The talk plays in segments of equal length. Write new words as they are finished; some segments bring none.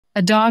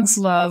A Dog's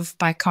Love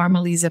by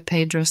Carmeliza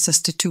Pedro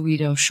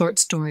Sustituido, short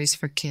stories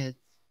for kids.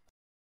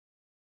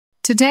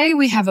 Today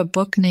we have a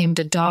book named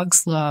A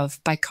Dog's Love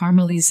by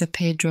Carmeliza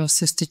Pedro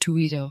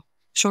Sustituido,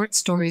 short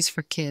stories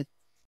for kids.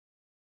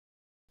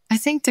 I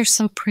think they're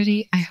so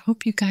pretty. I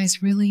hope you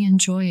guys really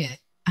enjoy it.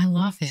 I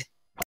love it.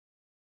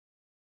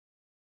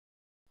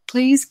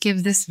 Please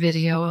give this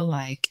video a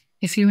like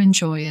if you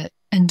enjoy it,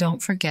 and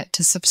don't forget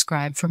to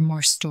subscribe for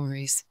more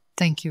stories.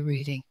 Thank you,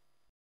 reading.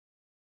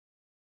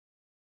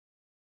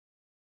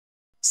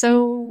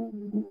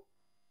 So,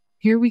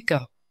 here we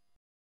go.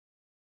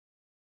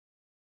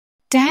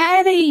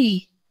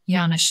 "Daddy!"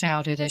 Yana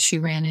shouted as she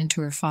ran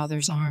into her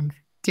father's arms,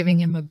 giving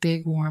him a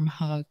big, warm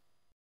hug.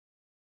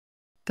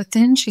 But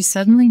then she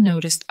suddenly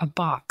noticed a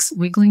box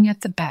wiggling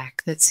at the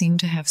back that seemed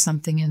to have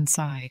something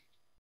inside.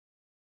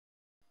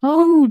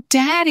 "Oh,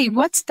 Daddy,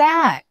 what's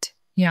that?"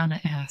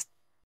 Yana asked.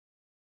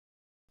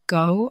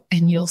 "Go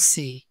and you'll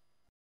see,"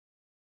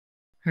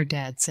 her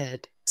dad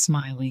said,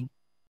 smiling.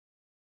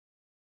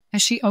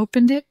 As she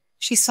opened it,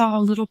 she saw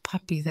a little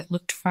puppy that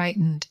looked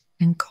frightened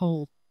and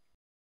cold.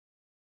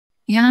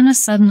 Yana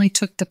suddenly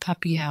took the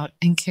puppy out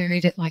and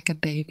carried it like a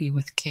baby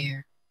with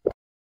care.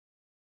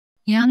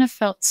 Yana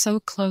felt so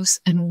close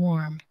and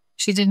warm,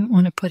 she didn't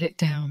want to put it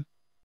down.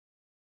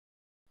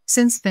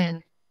 Since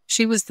then,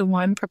 she was the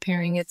one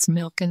preparing its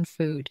milk and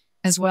food,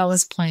 as well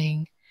as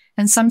playing,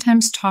 and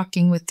sometimes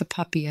talking with the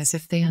puppy as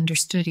if they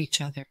understood each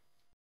other.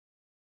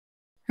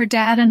 Her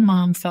dad and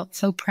mom felt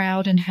so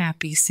proud and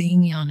happy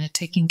seeing Yana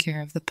taking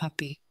care of the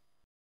puppy.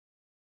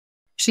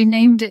 She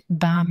named it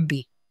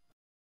Bambi.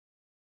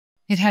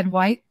 It had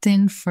white,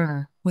 thin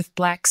fur with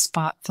black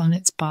spots on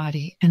its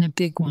body and a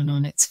big one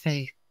on its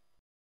face.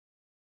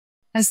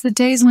 As the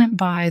days went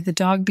by, the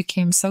dog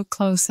became so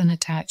close and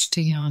attached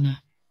to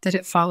Yana that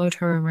it followed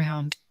her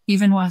around,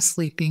 even while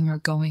sleeping or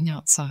going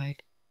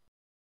outside.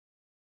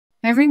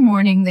 Every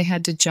morning they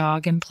had to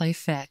jog and play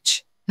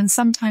fetch, and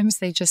sometimes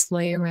they just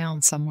lay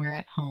around somewhere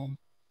at home.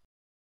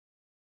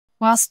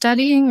 While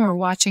studying or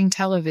watching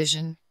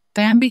television,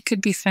 Bambi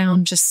could be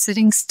found just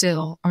sitting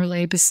still or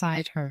lay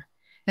beside her,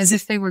 as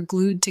if they were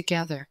glued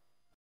together.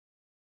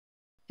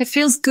 It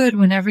feels good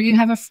whenever you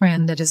have a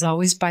friend that is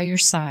always by your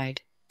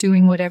side,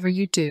 doing whatever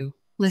you do,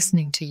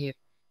 listening to you.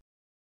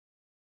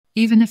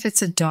 Even if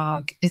it's a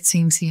dog, it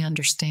seems he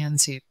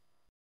understands you.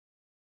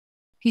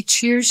 He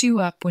cheers you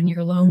up when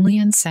you're lonely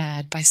and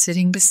sad by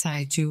sitting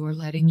beside you or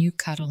letting you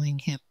cuddling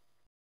him.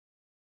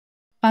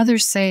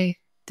 Others say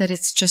that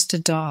it's just a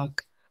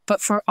dog, but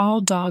for all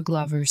dog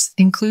lovers,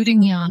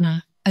 including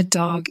Yana, a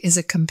dog is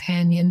a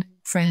companion,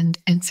 friend,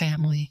 and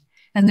family,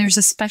 and there's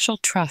a special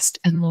trust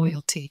and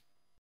loyalty.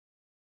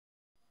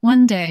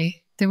 One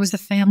day, there was a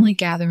family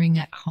gathering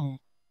at home.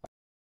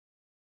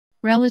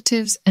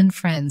 Relatives and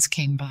friends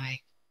came by.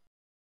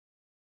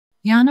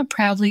 Yana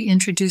proudly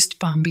introduced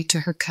Bambi to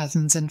her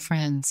cousins and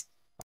friends.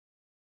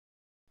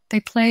 They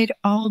played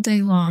all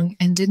day long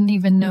and didn't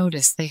even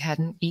notice they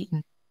hadn't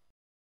eaten.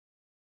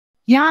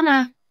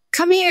 "Yana,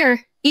 come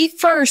here! Eat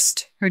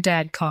first!" her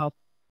dad called.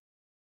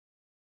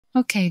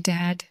 "Okay,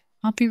 Dad,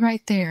 I'll be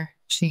right there,"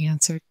 she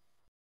answered.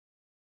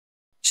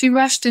 She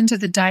rushed into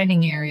the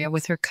dining area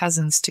with her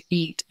cousins to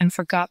eat and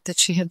forgot that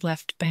she had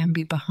left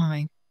Bambi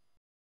behind.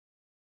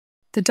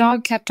 The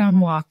dog kept on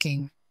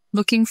walking,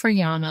 looking for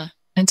Yana,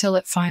 until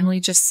it finally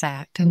just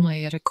sat and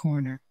lay at a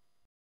corner.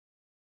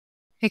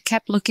 It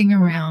kept looking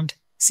around,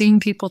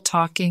 seeing people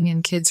talking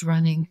and kids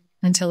running,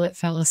 until it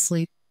fell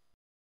asleep.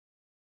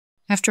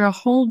 After a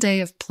whole day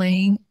of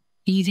playing,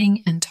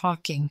 eating, and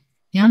talking,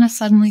 Yana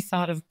suddenly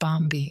thought of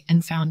Bambi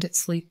and found it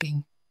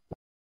sleeping.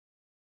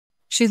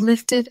 She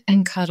lifted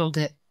and cuddled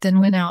it, then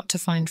went out to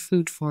find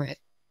food for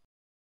it.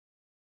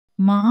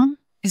 "Mom,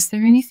 is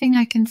there anything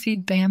I can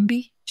feed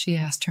Bambi?" she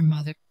asked her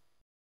mother.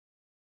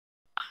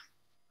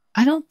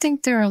 "I don't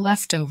think there are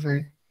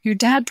leftover. Your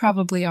dad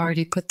probably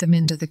already put them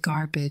into the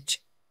garbage."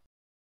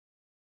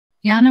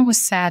 Yana was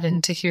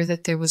saddened to hear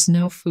that there was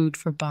no food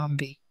for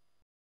Bambi.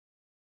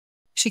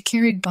 She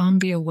carried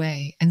Bambi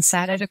away and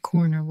sat at a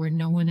corner where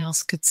no one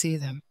else could see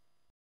them.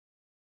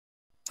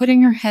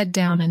 Putting her head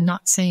down and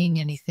not saying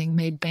anything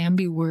made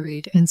Bambi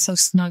worried and so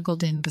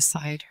snuggled in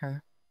beside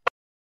her.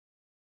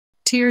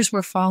 Tears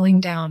were falling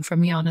down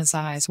from Yana's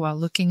eyes while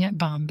looking at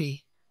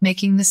Bambi,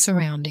 making the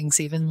surroundings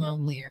even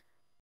lonelier.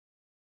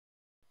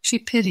 She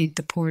pitied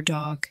the poor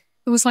dog.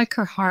 It was like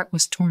her heart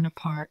was torn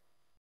apart.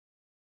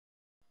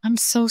 "I'm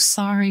so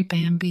sorry,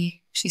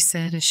 Bambi," she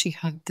said as she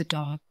hugged the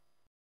dog.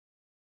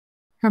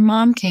 Her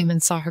mom came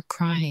and saw her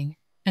crying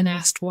and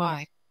asked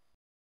why.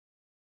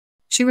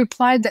 She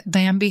replied that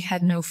Bambi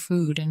had no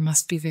food and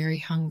must be very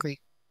hungry.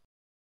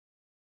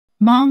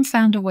 Mom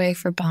found a way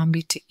for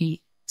Bambi to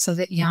eat so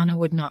that Yana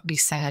would not be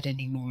sad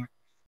anymore.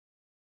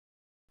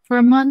 For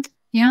a month,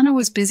 Yana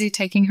was busy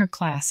taking her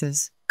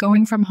classes,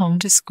 going from home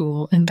to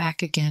school and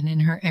back again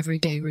in her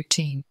everyday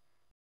routine.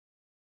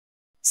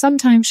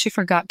 Sometimes she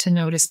forgot to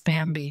notice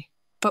Bambi,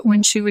 but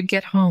when she would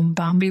get home,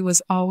 Bambi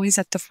was always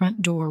at the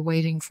front door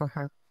waiting for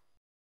her.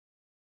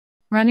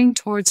 Running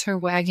towards her,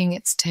 wagging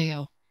its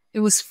tail, It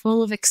was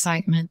full of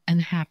excitement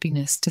and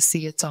happiness to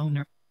see its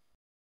owner.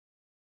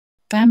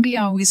 Bambi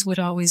would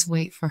always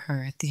wait for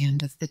her at the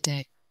end of the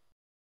day.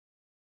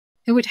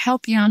 It would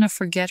help Yana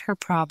forget her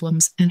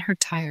problems and her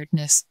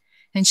tiredness,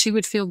 and she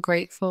would feel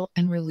grateful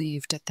and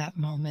relieved at that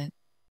moment.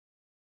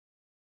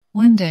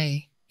 One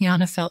day,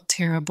 Yana felt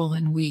terrible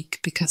and weak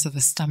because of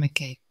a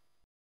stomachache.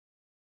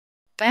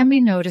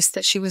 Bambi noticed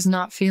that she was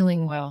not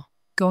feeling well,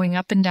 going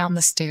up and down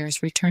the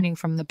stairs, returning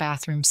from the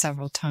bathroom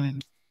several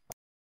times.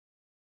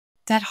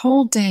 That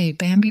whole day,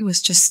 Bambi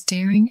was just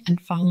staring and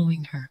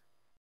following her.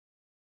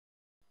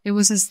 It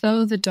was as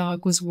though the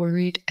dog was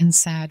worried and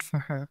sad for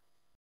her.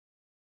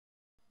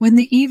 When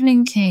the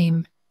evening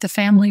came, the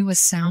family was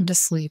sound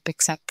asleep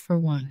except for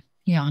one,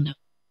 Yana.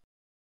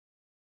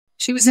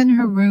 She was in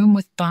her room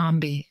with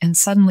Bambi and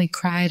suddenly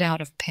cried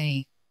out of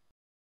pain.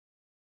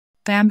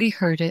 Bambi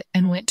heard it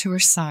and went to her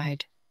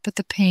side, but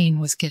the pain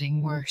was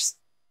getting worse.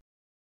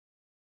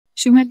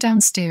 She went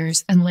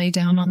downstairs and lay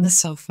down on the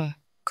sofa,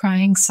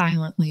 crying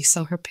silently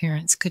so her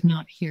parents could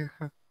not hear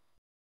her.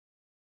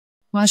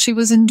 While she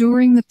was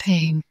enduring the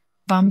pain,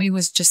 Bambi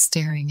was just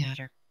staring at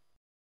her.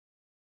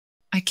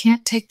 "I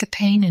can't take the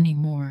pain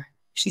anymore,"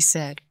 she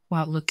said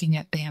while looking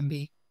at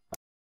Bambi.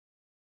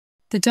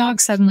 The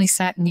dog suddenly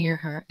sat near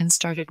her and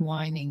started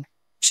whining,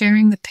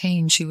 sharing the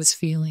pain she was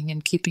feeling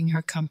and keeping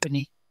her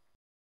company.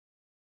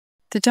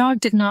 The dog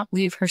did not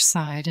leave her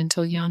side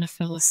until Yana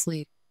fell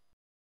asleep.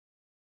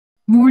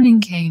 Morning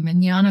came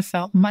and Yana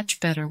felt much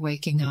better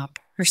waking up.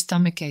 Her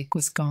stomachache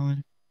was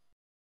gone.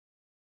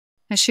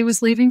 As she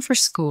was leaving for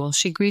school,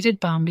 she greeted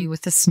Bambi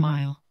with a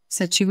smile,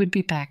 said she would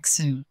be back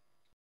soon.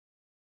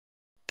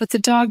 But the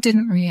dog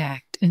didn't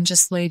react and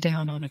just lay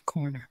down on a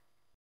corner.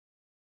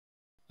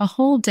 A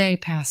whole day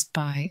passed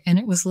by, and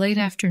it was late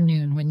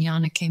afternoon when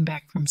Yana came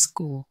back from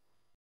school.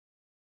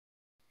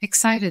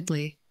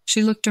 Excitedly,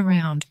 she looked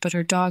around, but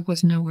her dog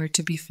was nowhere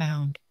to be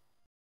found.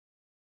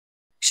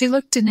 She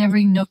looked in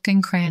every nook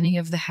and cranny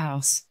of the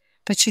house,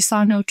 but she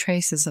saw no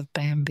traces of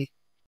Bambi.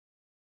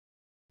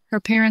 Her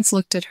parents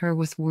looked at her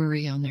with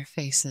worry on their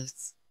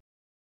faces.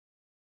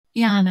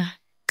 "Yana,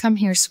 come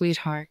here,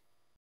 sweetheart.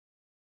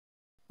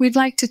 We'd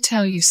like to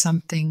tell you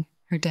something,"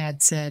 her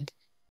dad said.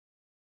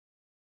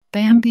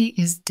 "Bambi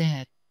is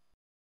dead.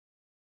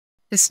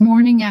 This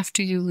morning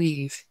after you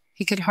leave,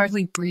 he could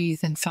hardly breathe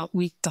and felt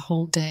weak the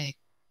whole day.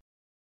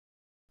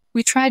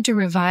 We tried to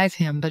revive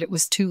him, but it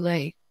was too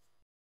late."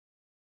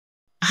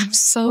 "I'm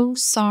so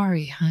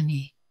sorry,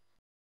 honey."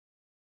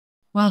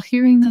 While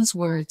hearing those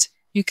words,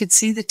 you could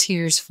see the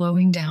tears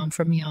flowing down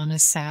from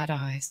Yana's sad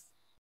eyes.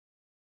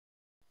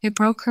 It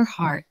broke her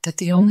heart that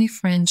the only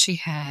friend she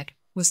had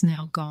was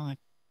now gone.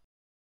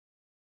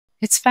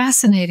 It's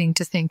fascinating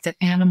to think that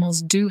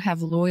animals do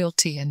have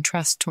loyalty and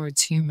trust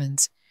towards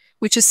humans,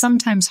 which is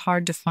sometimes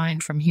hard to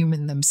find from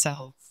humans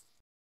themselves.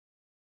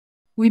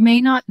 We may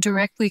not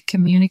directly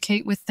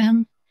communicate with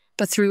them,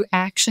 but through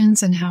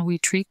actions and how we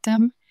treat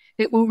them,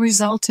 it will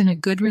result in a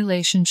good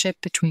relationship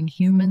between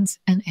humans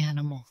and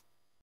animals.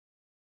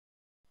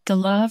 The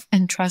love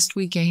and trust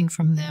we gain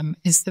from them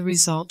is the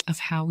result of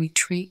how we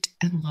treat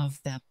and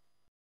love them.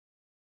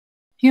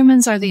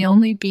 Humans are the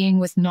only being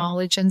with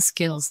knowledge and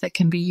skills that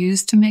can be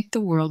used to make the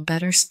world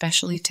better,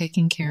 especially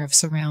taking care of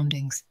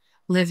surroundings,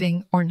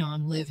 living or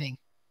non-living.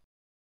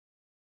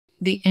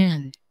 The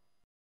end.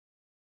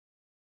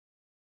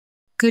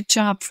 Good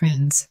job,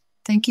 friends.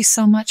 Thank you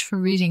so much for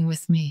reading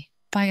with me.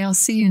 Bye, I'll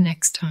see you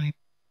next time.